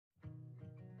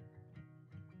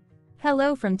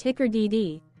Hello from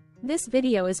TickerDD. This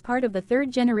video is part of the third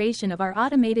generation of our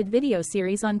automated video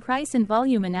series on price and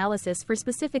volume analysis for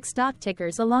specific stock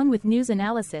tickers along with news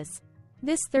analysis.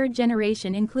 This third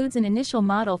generation includes an initial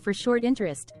model for short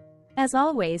interest. As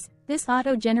always, this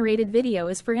auto-generated video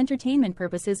is for entertainment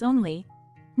purposes only.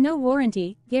 No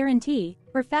warranty, guarantee,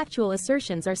 or factual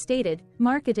assertions are stated,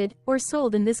 marketed, or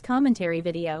sold in this commentary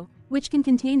video, which can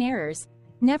contain errors.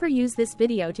 Never use this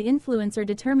video to influence or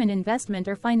determine investment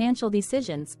or financial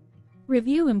decisions.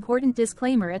 Review important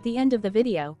disclaimer at the end of the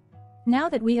video. Now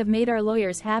that we have made our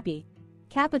lawyers happy,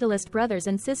 capitalist brothers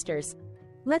and sisters,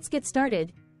 let's get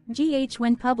started. GH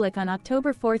went public on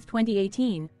October 4,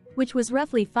 2018, which was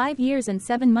roughly 5 years and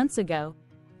 7 months ago.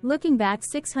 Looking back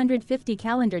 650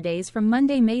 calendar days from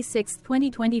Monday, May 6,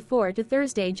 2024 to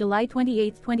Thursday, July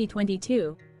 28,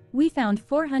 2022, we found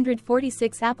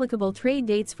 446 applicable trade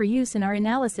dates for use in our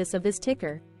analysis of this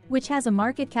ticker, which has a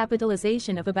market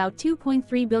capitalization of about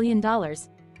 $2.3 billion.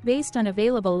 Based on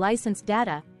available licensed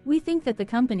data, we think that the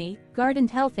company, Guardant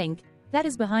Health Inc., that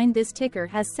is behind this ticker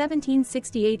has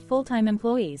 1768 full-time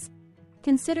employees.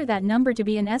 Consider that number to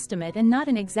be an estimate and not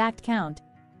an exact count.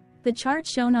 The chart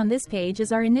shown on this page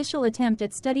is our initial attempt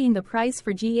at studying the price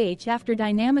for GH after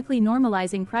dynamically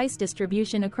normalizing price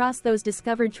distribution across those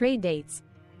discovered trade dates.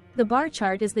 The bar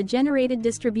chart is the generated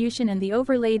distribution and the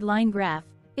overlaid line graph,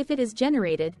 if it is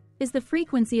generated, is the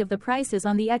frequency of the prices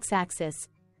on the x-axis.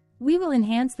 We will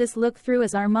enhance this look-through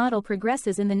as our model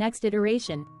progresses in the next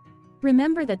iteration.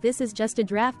 Remember that this is just a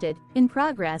drafted, in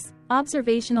progress,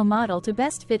 observational model to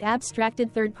best fit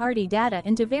abstracted third-party data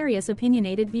into various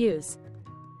opinionated views.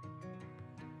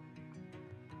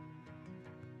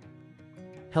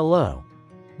 Hello.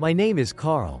 My name is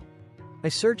Carl. I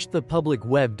searched the public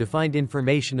web to find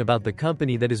information about the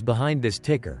company that is behind this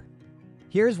ticker.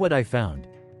 Here's what I found.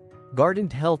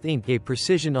 Guardant Health Inc., a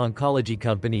precision oncology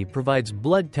company, provides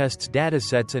blood tests,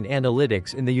 datasets, and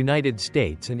analytics in the United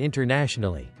States and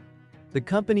internationally. The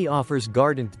company offers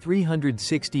Guardant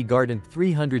 360, Guardant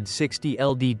 360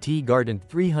 LDT, Guardant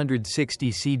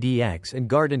 360 CDX, and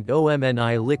Guardant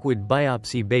OMNI liquid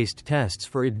biopsy-based tests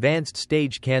for advanced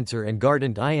stage cancer, and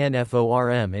Guardant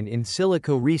INFORM, an in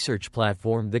silico research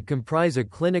platform that comprise a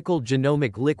clinical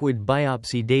genomic liquid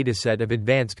biopsy dataset of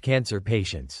advanced cancer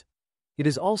patients. It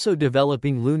is also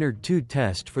developing LUNAR-2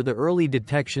 test for the early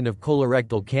detection of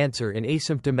colorectal cancer in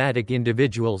asymptomatic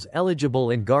individuals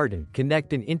eligible, and Guardant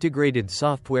Connect, an integrated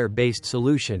software-based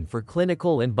solution for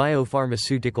clinical and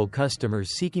biopharmaceutical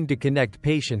customers seeking to connect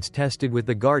patients tested with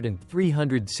the Guardant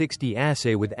 360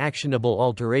 assay with actionable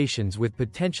alterations with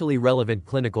potentially relevant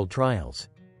clinical trials.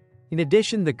 In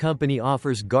addition, the company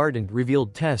offers Guardant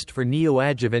Revealed test for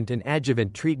neoadjuvant and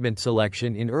adjuvant treatment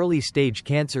selection in early-stage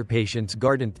cancer patients,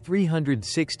 Guardant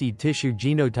 360 tissue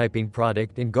genotyping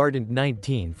product, and Guardant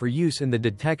 19 for use in the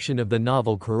detection of the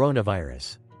novel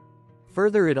coronavirus.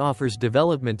 Further, it offers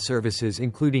development services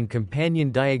including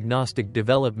companion diagnostic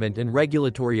development and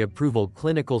regulatory approval,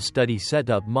 clinical study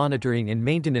setup, monitoring and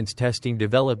maintenance, testing,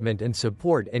 development and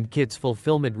support, and kits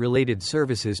fulfillment-related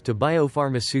services to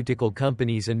biopharmaceutical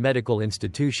companies and medical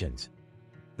institutions.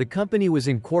 The company was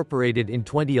incorporated in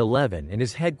 2011 and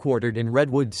is headquartered in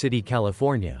Redwood City,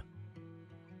 California.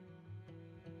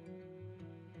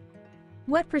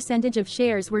 What percentage of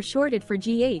shares were shorted for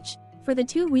GH for the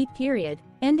 2-week period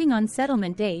ending on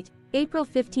settlement date, April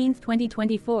 15,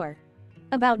 2024.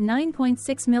 About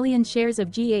 9.6 million shares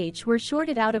of GH were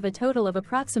shorted out of a total of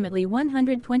approximately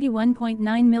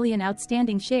 121.9 million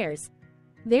outstanding shares.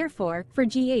 Therefore, for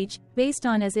GH, based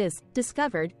on as is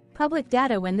discovered public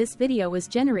data when this video was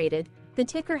generated, the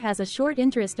ticker has a short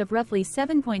interest of roughly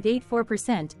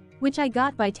 7.84%, which I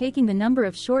got by taking the number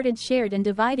of shorted shared and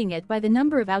dividing it by the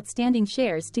number of outstanding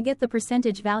shares to get the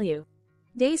percentage value.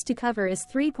 Days to cover is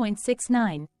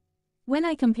 3.69. When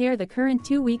I compare the current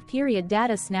 2-week period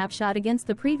data snapshot against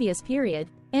the previous period,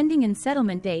 ending in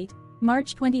settlement date,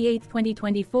 March 28,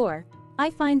 2024,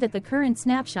 I find that the current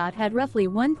snapshot had roughly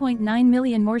 1.9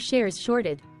 million more shares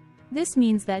shorted. This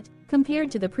means that, compared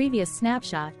to the previous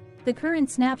snapshot, the current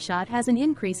snapshot has an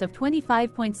increase of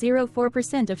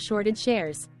 25.04% of shorted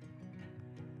shares.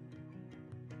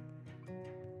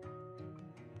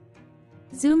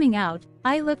 Zooming out,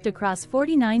 I looked across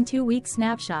 49 2-week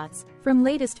snapshots, from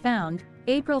latest found,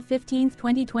 April 15,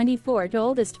 2024 to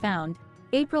oldest found,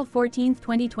 April 14,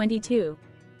 2022.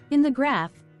 In the graph,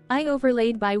 I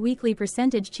overlaid bi-weekly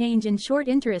percentage change in short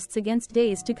interests against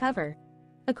days to cover.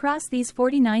 Across these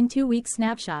 49 2-week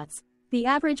snapshots, the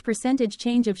average percentage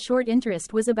change of short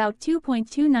interest was about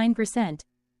 2.29%.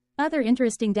 Other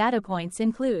interesting data points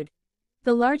include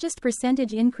The largest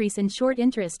percentage increase in short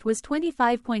interest was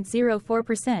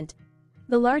 25.04%.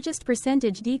 The largest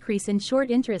percentage decrease in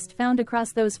short interest found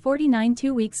across those 49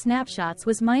 two-week snapshots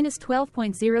was minus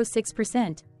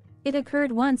 12.06%. It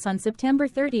occurred once on September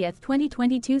 30,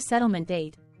 2022 settlement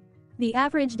date. The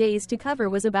average days to cover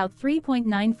was about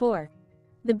 3.94.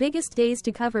 The biggest days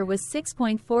to cover was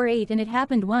 6.48 and it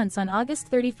happened once on August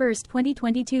 31,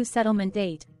 2022 settlement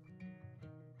date.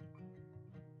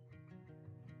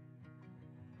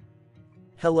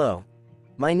 Hello.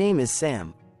 My name is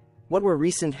Sam. What were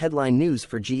recent headline news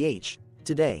for GH?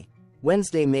 Today,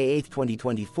 Wednesday, May 8,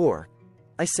 2024,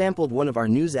 I sampled one of our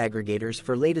news aggregators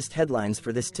for latest headlines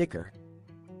for this ticker.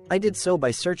 I did so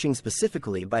by searching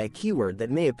specifically by a keyword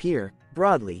that may appear,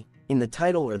 broadly, in the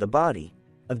title or the body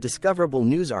of discoverable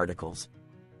news articles.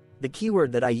 The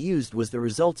keyword that I used was the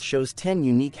results shows 10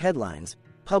 unique headlines,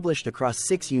 published across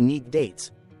 6 unique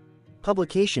dates.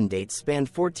 Publication dates spanned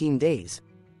 14 days.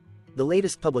 The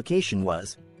latest publication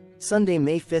was Sunday,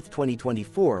 May 5,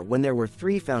 2024, when there were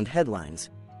 3 found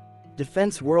headlines.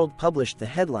 Defense World published the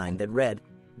headline that read,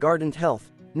 Guardant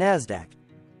Health, NASDAQ.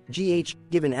 GH,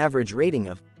 given average rating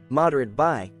of moderate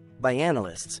buy by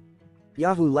analysts.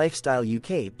 Yahoo Lifestyle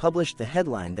UK published the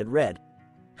headline that read,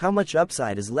 How much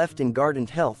upside is left in Guardant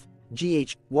Health?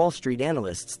 GH, Wall Street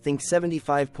analysts think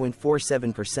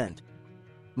 75.47%.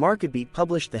 MarketBeat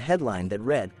published the headline that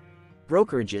read,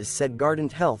 Brokerages said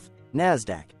Guardant Health,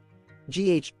 NASDAQ.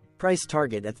 GH, price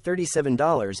target at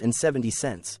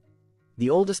 $37.70. The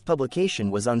oldest publication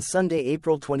was on Sunday,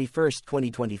 April 21,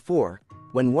 2024,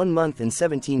 when 1 month and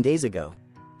 17 days ago,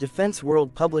 Defense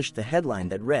World published the headline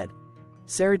that read,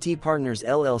 Cerity Partners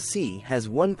LLC has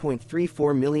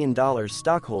 $1.34 million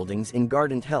stock holdings in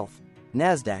Guardant Health,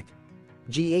 NASDAQ.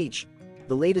 GH.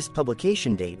 The latest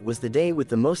publication date was the day with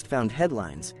the most found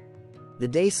headlines. The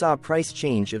day saw a price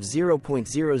change of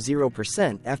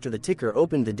 0.00% after the ticker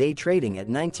opened the day trading at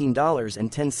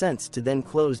 $19.10 to then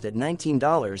closed at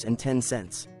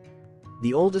 $19.10.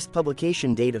 The oldest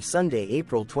publication date of Sunday,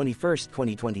 April 21,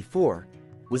 2024,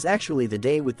 was actually the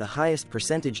day with the highest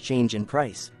percentage change in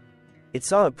price. It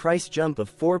saw a price jump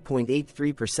of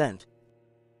 4.83%.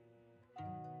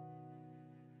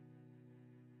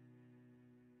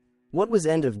 What was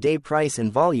end-of-day price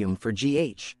and volume for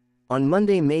GH? On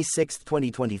Monday, May 6,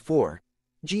 2024,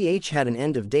 GH had an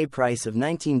end-of-day price of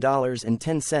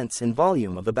 $19.10 and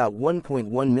volume of about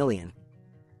 1.1 million.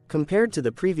 Compared to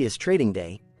the previous trading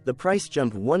day, the price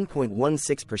jumped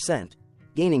 1.16%,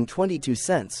 gaining 22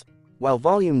 cents, while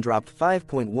volume dropped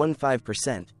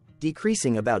 5.15%,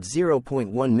 decreasing about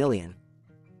 0.1 million.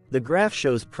 The graph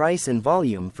shows price and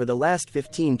volume for the last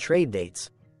 15 trade dates.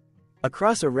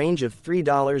 Across a range of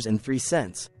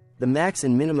 $3.03, the max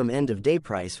and minimum end-of-day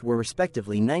price were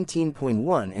respectively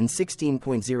 19.1 and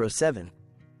 16.07.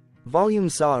 Volume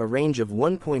saw a range of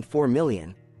 1.4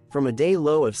 million, from a day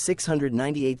low of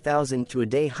 698,000 to a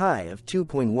day high of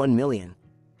 2.1 million.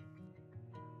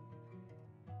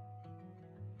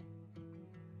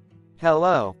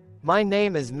 Hello, my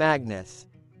name is Magnus.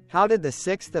 How did the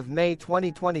 6th of May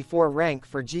 2024 rank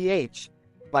for GH?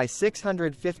 By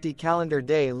 650 calendar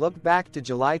day look back to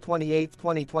July 28,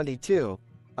 2022,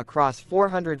 across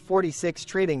 446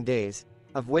 trading days,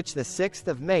 of which the 6th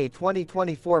of May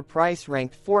 2024 price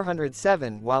ranked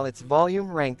 407 while its volume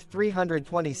ranked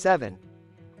 327.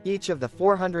 Each of the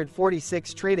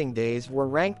 446 trading days were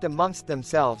ranked amongst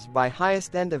themselves by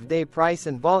highest end-of-day price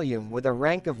and volume, with a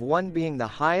rank of 1 being the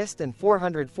highest and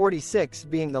 446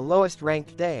 being the lowest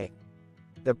ranked day.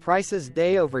 The price's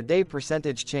day-over-day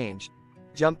percentage change,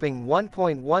 jumping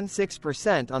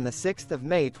 1.16% on the 6th of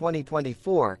May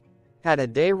 2024, had a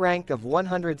day rank of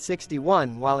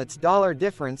 161 while its dollar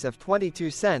difference of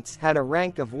 22 cents had a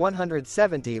rank of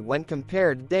 170 when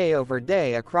compared day over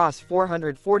day across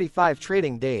 445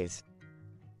 trading days.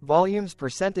 Volume's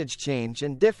percentage change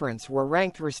and difference were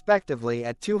ranked respectively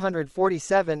at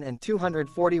 247 and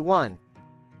 241.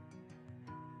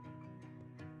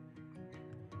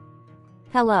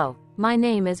 Hello, my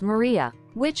name is Maria.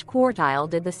 Which quartile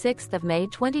did the 6th of May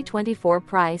 2024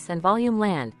 price and volume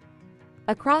land?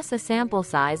 Across a sample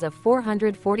size of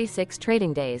 446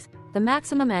 trading days, the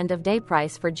maximum end-of-day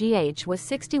price for GH was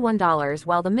 $61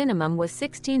 while the minimum was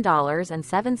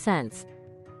 $16.07.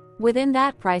 Within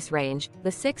that price range, the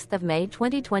 6th of May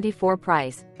 2024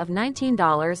 price, of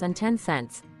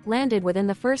 $19.10, landed within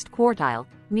the first quartile,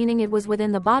 meaning it was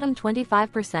within the bottom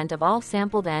 25% of all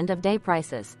sampled end-of-day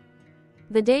prices.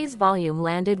 The day's volume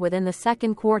landed within the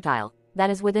second quartile, that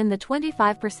is within the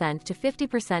 25% to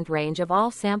 50% range of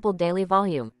all sampled daily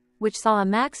volume, which saw a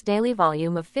max daily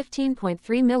volume of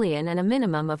 15.3 million and a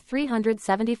minimum of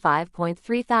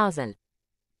 375.3 thousand.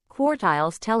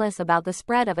 Quartiles tell us about the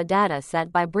spread of a data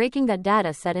set by breaking that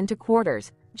data set into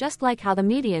quarters, just like how the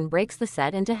median breaks the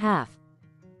set into half.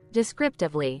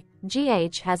 Descriptively,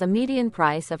 GH has a median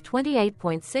price of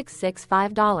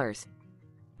 $28.665.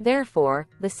 Therefore,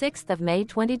 the 6th of May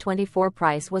 2024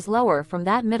 price was lower from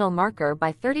that middle marker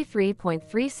by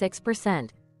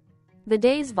 33.36%. The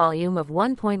day's volume of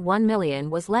 1.1 million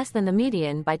was less than the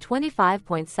median by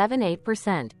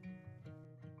 25.78%.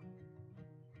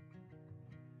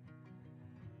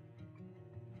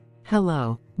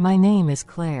 Hello, my name is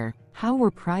Claire. How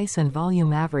were price and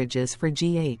volume averages for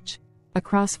GH?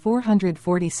 Across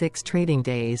 446 trading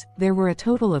days, there were a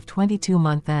total of 22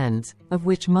 month ends, of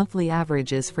which monthly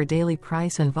averages for daily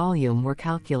price and volume were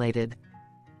calculated.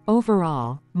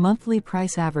 Overall, monthly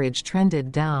price average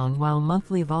trended down while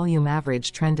monthly volume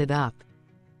average trended up.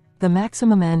 The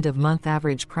maximum end of month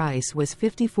average price was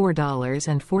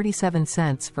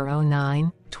 $54.47 for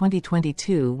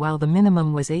 09/2022, while the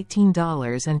minimum was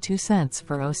 $18.02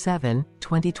 for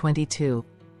 07/2022.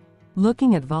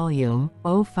 Looking at volume,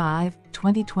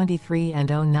 05/2023 and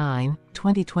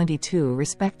 09/2022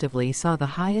 respectively saw the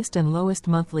highest and lowest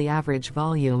monthly average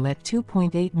volume at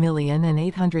 2.8 million and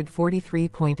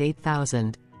 843.8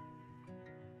 thousand.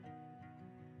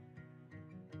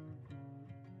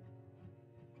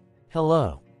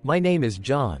 Hello, my name is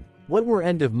John. What were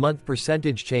end-of-month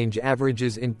percentage change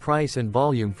averages in price and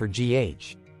volume for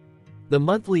GH? The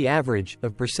monthly average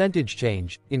of percentage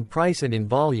change in price and in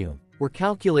volume were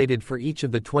calculated for each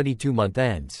of the 22-month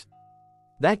ends.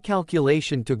 That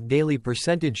calculation took daily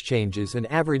percentage changes and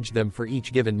averaged them for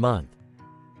each given month.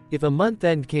 If a month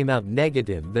end came out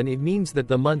negative, then it means that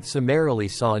the month summarily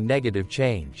saw a negative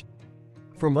change.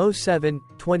 From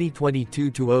 07/2022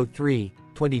 to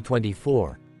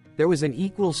 03/2024, there was an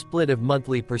equal split of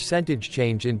monthly percentage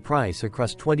change in price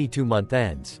across 22-month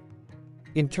ends.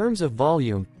 In terms of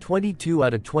volume, 22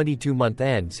 out of 22-month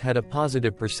ends had a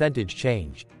positive percentage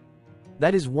change.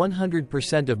 That is,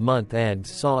 100% of month ends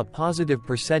saw a positive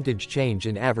percentage change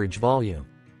in average volume.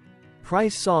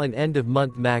 Price saw an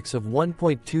end-of-month max of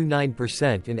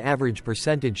 1.29% in average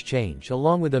percentage change,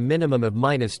 along with a minimum of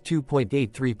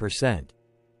 -2.83%.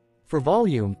 For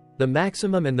volume, the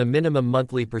maximum and the minimum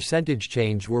monthly percentage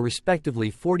change were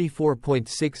respectively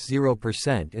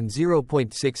 44.60% and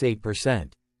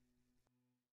 0.68%.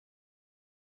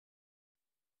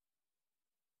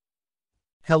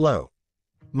 Hello.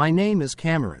 My name is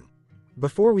Cameron.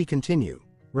 Before we continue,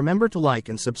 remember to like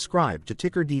and subscribe to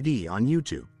TickerDD on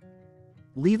YouTube.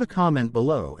 Leave a comment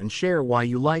below and share why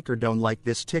you like or don't like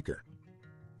this ticker.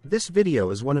 This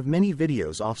video is one of many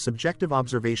videos off subjective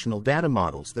observational data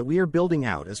models that we are building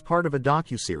out as part of a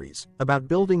docu-series about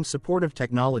building supportive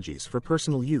technologies for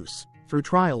personal use, through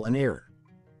trial and error.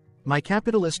 My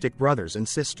capitalistic brothers and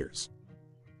sisters,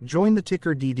 join the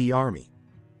TickerDD army.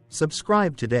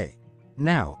 Subscribe today.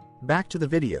 Now, back to the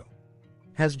video.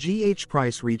 Has GH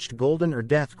price reached golden or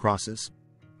death crosses?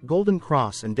 Golden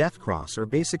cross and death cross are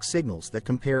basic signals that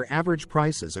compare average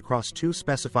prices across two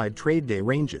specified trade day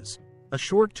ranges, a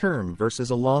short-term versus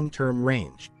a long-term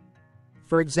range.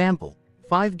 For example,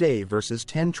 5-day versus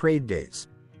 10 trade days.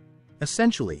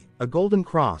 Essentially, a golden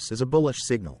cross is a bullish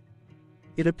signal.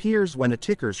 It appears when a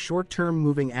ticker's short-term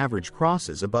moving average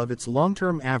crosses above its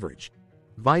long-term average.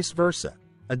 Vice versa,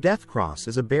 a death cross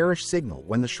is a bearish signal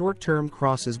when the short-term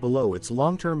crosses below its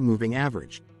long-term moving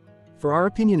average. For our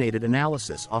opinionated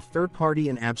analysis off third-party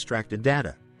and abstracted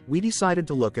data, we decided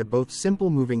to look at both simple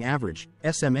moving average,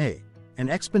 SMA, and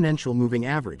exponential moving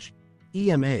average,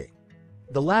 EMA.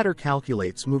 The latter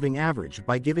calculates moving average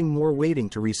by giving more weighting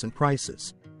to recent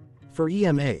prices. For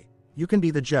EMA, you can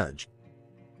be the judge.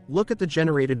 Look at the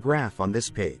generated graph on this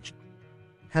page.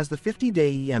 Has the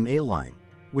 50-day EMA line,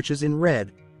 which is in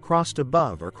red, crossed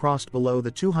above or crossed below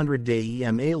the 200-day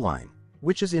EMA line,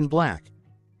 which is in black?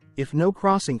 If no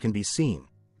crossing can be seen,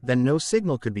 then no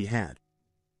signal could be had.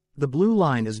 The blue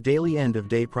line is daily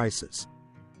end-of-day prices.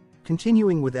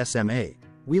 Continuing with SMA,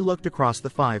 we looked across the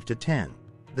 5 to 10,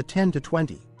 the 10 to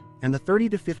 20, and the 30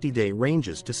 to 50-day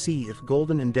ranges to see if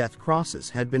golden and death crosses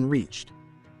had been reached.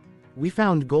 We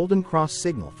found golden cross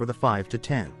signal for the 5 to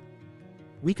 10.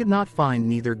 We could not find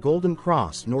neither golden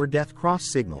cross nor death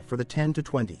cross signal for the 10 to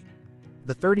 20,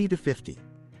 the 30 to 50,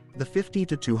 the 50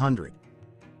 to 200.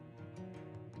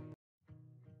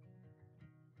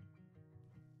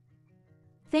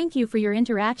 Thank you for your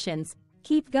interactions.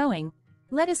 Keep going.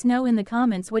 Let us know in the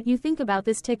comments what you think about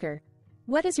this ticker.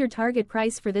 What is your target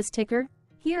price for this ticker?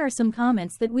 Here are some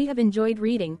comments that we have enjoyed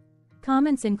reading.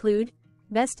 Comments include,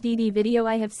 best DD video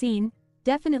I have seen,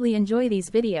 definitely enjoy these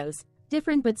videos,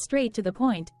 different but straight to the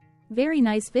point. Very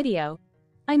nice video.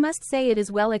 I must say it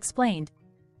is well explained.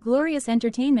 Glorious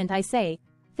entertainment I say.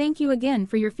 Thank you again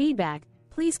for your feedback.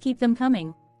 Please keep them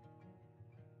coming.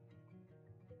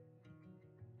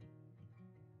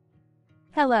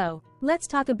 Hello, let's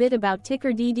talk a bit about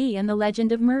TickerDD and the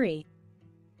legend of Murray.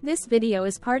 This video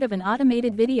is part of an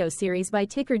automated video series by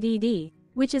TickerDD,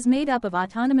 which is made up of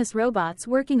autonomous robots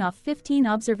working off 15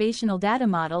 observational data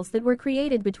models that were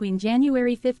created between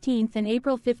January 15 and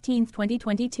April 15,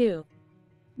 2022.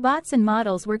 Bots and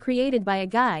models were created by a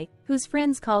guy, whose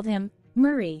friends called him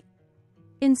Murray.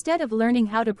 Instead of learning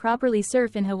how to properly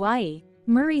surf in Hawaii,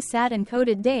 Murray sat and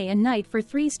coded day and night for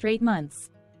 3 straight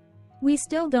months. We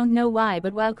still don't know why,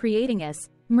 but while creating us,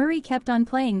 Murray kept on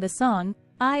playing the song,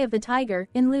 Eye of the Tiger,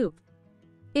 in loop.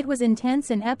 It was intense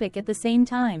and epic at the same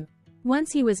time.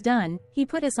 Once he was done, he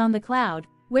put us on the cloud,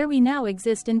 where we now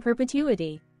exist in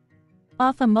perpetuity.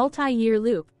 Off a multi-year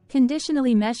loop,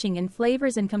 conditionally meshing in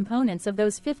flavors and components of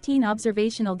those 15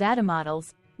 observational data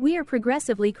models, we are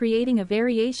progressively creating a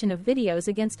variation of videos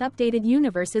against updated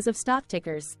universes of stock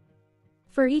tickers.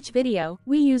 For each video,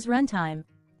 we use runtime,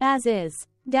 as is,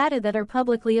 data that are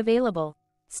publicly available.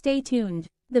 Stay tuned.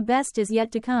 The best is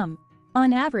yet to come.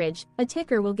 On average, a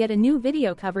ticker will get a new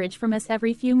video coverage from us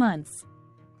every few months.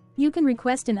 You can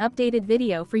request an updated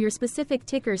video for your specific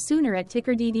ticker sooner at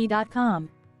TickerDD.com.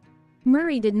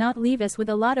 Murray did not leave us with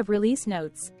a lot of release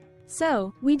notes.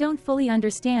 So, we don't fully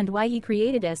understand why he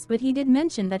created us, but he did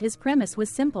mention that his premise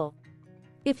was simple.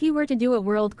 If he were to do a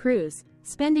world cruise,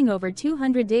 spending over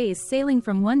 200 days sailing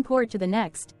from one port to the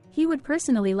next, he would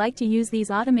personally like to use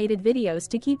these automated videos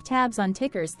to keep tabs on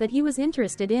tickers that he was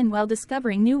interested in while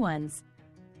discovering new ones.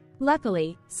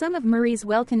 Luckily, some of Murray's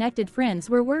well-connected friends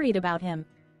were worried about him.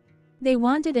 They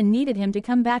wanted and needed him to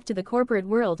come back to the corporate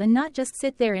world and not just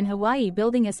sit there in Hawaii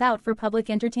building us out for public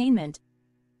entertainment.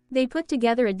 They put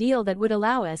together a deal that would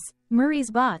allow us,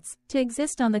 Murray's bots, to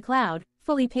exist on the cloud,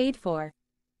 fully paid for.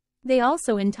 They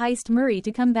also enticed Murray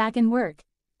to come back and work.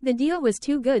 The deal was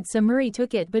too good, so Murray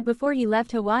took it, but before he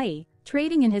left Hawaii,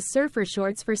 trading in his surfer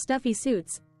shorts for stuffy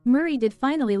suits, Murray did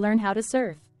finally learn how to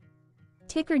surf.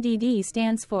 TickerDD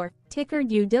stands for Ticker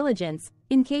Due Diligence,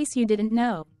 in case you didn't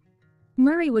know.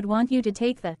 Murray would want you to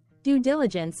take the due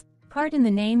diligence part in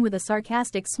the name with a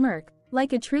sarcastic smirk,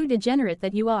 like a true degenerate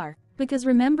that you are, because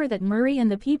remember that Murray and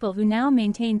the people who now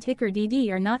maintain TickerDD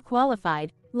are not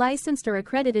qualified, licensed or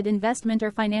accredited investment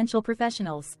or financial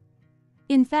professionals.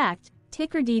 In fact,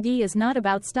 TickerDD is not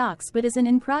about stocks but is an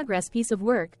in-progress piece of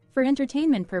work, for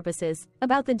entertainment purposes,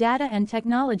 about the data and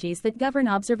technologies that govern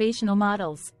observational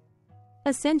models.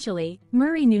 Essentially,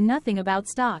 Murray knew nothing about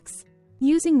stocks.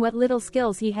 Using what little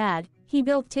skills he had, he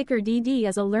built TickerDD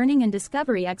as a learning and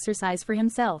discovery exercise for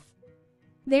himself.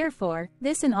 Therefore,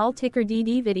 this and all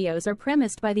TickerDD videos are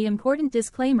premised by the important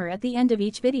disclaimer at the end of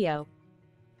each video.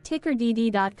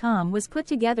 TickerDD.com was put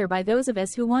together by those of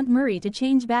us who want Murray to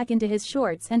change back into his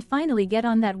shorts and finally get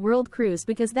on that world cruise,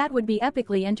 because that would be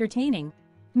epically entertaining.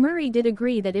 Murray did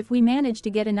agree that if we managed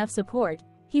to get enough support,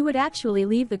 he would actually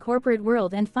leave the corporate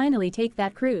world and finally take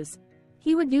that cruise.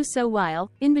 He would do so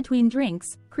while, in between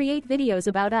drinks, create videos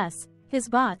about us, his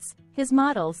bots, his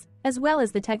models, as well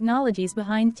as the technologies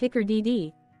behind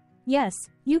TickerDD. Yes,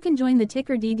 you can join the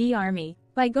TickerDD army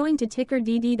by going to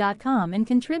TickerDD.com and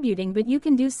contributing, but you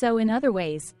can do so in other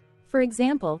ways. For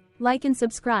example, like and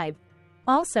subscribe.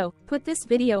 Also, put this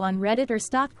video on Reddit or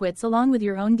StockTwits along with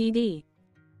your own DD.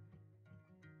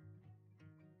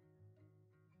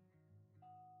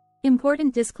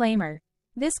 Important disclaimer.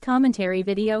 This commentary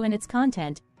video and its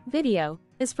content, video,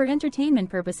 is for entertainment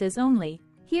purposes only.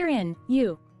 Herein,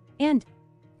 you and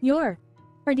your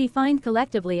are defined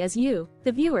collectively as you,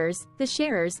 the viewers, the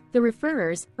sharers, the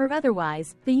referrers, or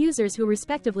otherwise, the users who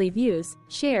respectively views,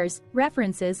 shares,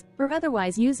 references, or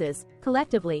otherwise uses,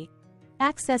 collectively,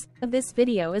 access of this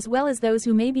video, as well as those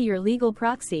who may be your legal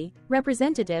proxy,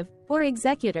 representative, or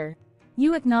executor.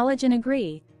 You acknowledge and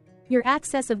agree. Your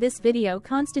access of this video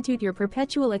constitute your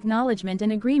perpetual acknowledgement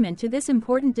and agreement to this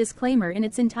important disclaimer in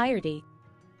its entirety.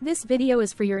 This video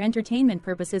is for your entertainment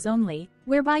purposes only,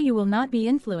 whereby you will not be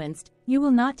influenced, you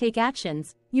will not take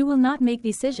actions, you will not make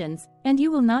decisions, and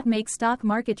you will not make stock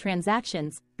market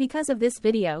transactions, because of this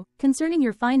video, concerning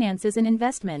your finances and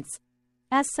investments.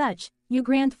 As such, you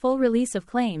grant full release of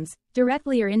claims,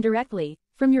 directly or indirectly,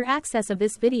 from your access of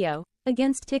this video,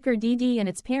 against TickerDD and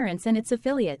its parents and its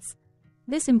affiliates.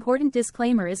 This important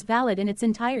disclaimer is valid in its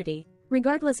entirety,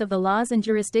 regardless of the laws and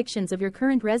jurisdictions of your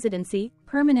current residency,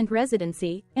 permanent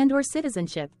residency, and/or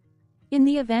citizenship. In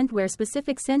the event where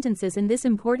specific sentences in this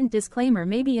important disclaimer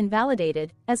may be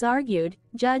invalidated, as argued,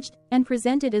 judged, and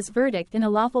presented as verdict in a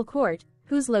lawful court,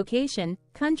 whose location,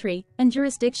 country, and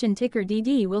jurisdiction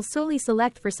TickerDD will solely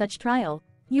select for such trial,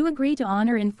 you agree to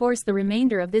honor and enforce the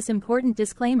remainder of this important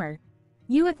disclaimer.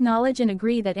 You acknowledge and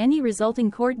agree that any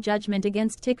resulting court judgment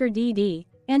against TickerDD,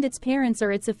 and its parents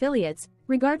or its affiliates,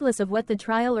 regardless of what the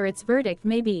trial or its verdict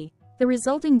may be. The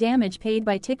resulting damage paid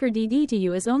by TickerDD to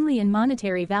you is only in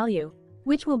monetary value,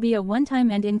 which will be a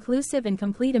one-time and inclusive and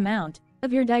complete amount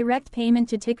of your direct payment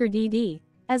to TickerDD,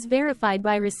 as verified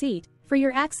by receipt, for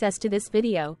your access to this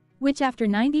video, which after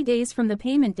 90 days from the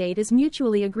payment date is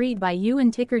mutually agreed by you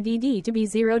and TickerDD to be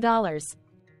 $0.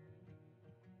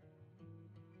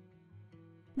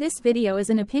 This video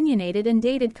is an opinionated and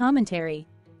dated commentary.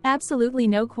 Absolutely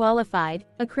no qualified,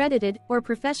 accredited, or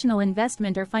professional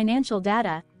investment or financial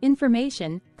data,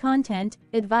 information, content,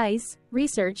 advice,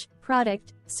 research,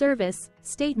 product, service,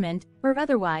 statement, or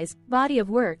otherwise, body of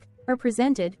work, are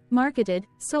presented, marketed,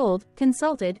 sold,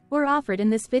 consulted, or offered in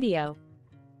this video.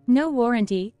 No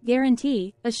warranty,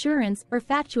 guarantee, assurance, or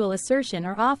factual assertion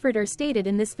are offered or stated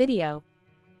in this video.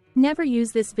 Never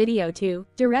use this video to,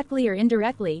 directly or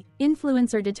indirectly,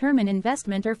 influence or determine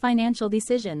investment or financial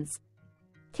decisions.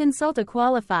 Consult a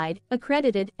qualified,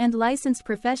 accredited, and licensed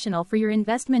professional for your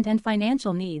investment and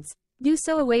financial needs. Do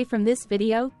so away from this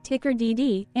video,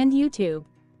 TickerDD, and YouTube.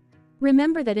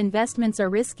 Remember that investments are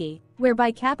risky,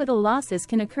 whereby capital losses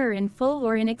can occur in full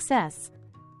or in excess.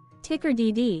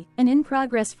 TickerDD, an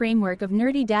in-progress framework of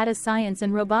nerdy data science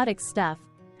and robotics stuff,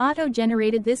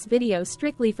 auto-generated this video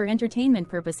strictly for entertainment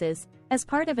purposes, as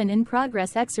part of an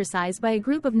in-progress exercise by a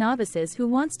group of novices who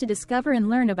wants to discover and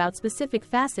learn about specific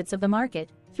facets of the market,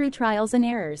 through trials and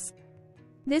errors.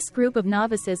 This group of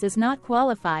novices is not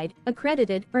qualified,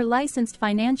 accredited, or licensed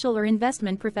financial or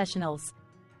investment professionals.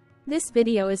 This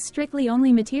video is strictly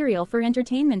only material for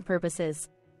entertainment purposes.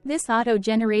 This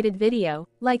auto-generated video,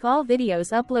 like all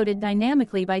videos uploaded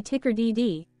dynamically by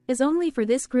TickerDD, is only for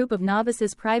this group of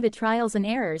novices' private trials and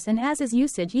errors and as is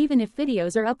usage even if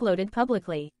videos are uploaded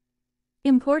publicly.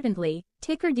 Importantly,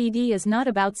 TickerDD is not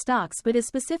about stocks but is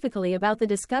specifically about the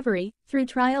discovery, through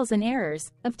trials and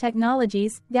errors, of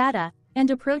technologies, data, and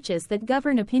approaches that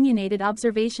govern opinionated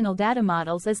observational data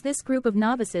models as this group of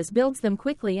novices builds them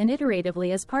quickly and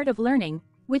iteratively as part of learning,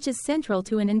 which is central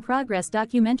to an in-progress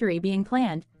documentary being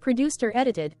planned, produced or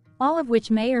edited, all of which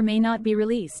may or may not be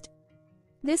released.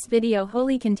 This video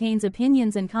wholly contains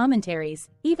opinions and commentaries,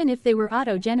 even if they were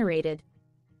auto-generated.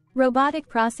 Robotic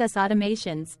process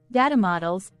automations, data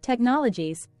models,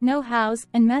 technologies, know-hows,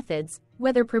 and methods,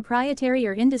 whether proprietary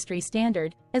or industry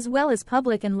standard, as well as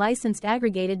public and licensed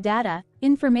aggregated data,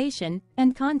 information,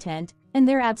 and content, and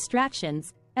their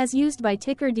abstractions, as used by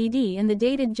TickerDD in the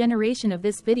dated generation of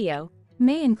this video,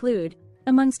 may include,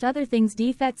 amongst other things,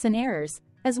 defects and errors,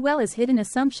 as well as hidden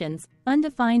assumptions,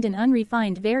 undefined and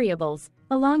unrefined variables,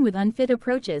 along with unfit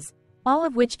approaches, all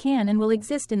of which can and will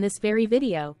exist in this very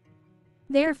video.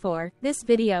 Therefore, this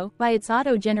video, by its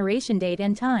auto-generation date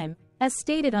and time, as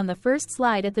stated on the first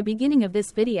slide at the beginning of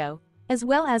this video, as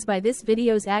well as by this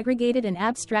video's aggregated and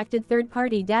abstracted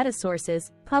third-party data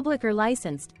sources, public or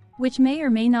licensed, which may or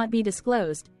may not be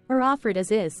disclosed, or offered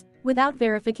as is, without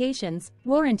verifications,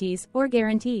 warranties, or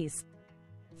guarantees.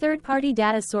 Third-party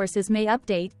data sources may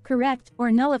update, correct,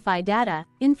 or nullify data,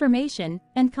 information,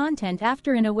 and content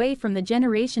after and away from the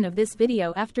generation of this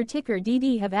video after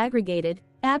TickerDD have aggregated,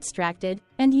 abstracted,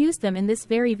 and used them in this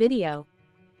very video.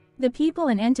 The people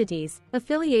and entities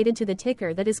affiliated to the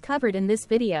ticker that is covered in this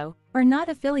video are not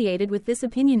affiliated with this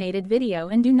opinionated video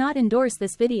and do not endorse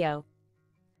this video.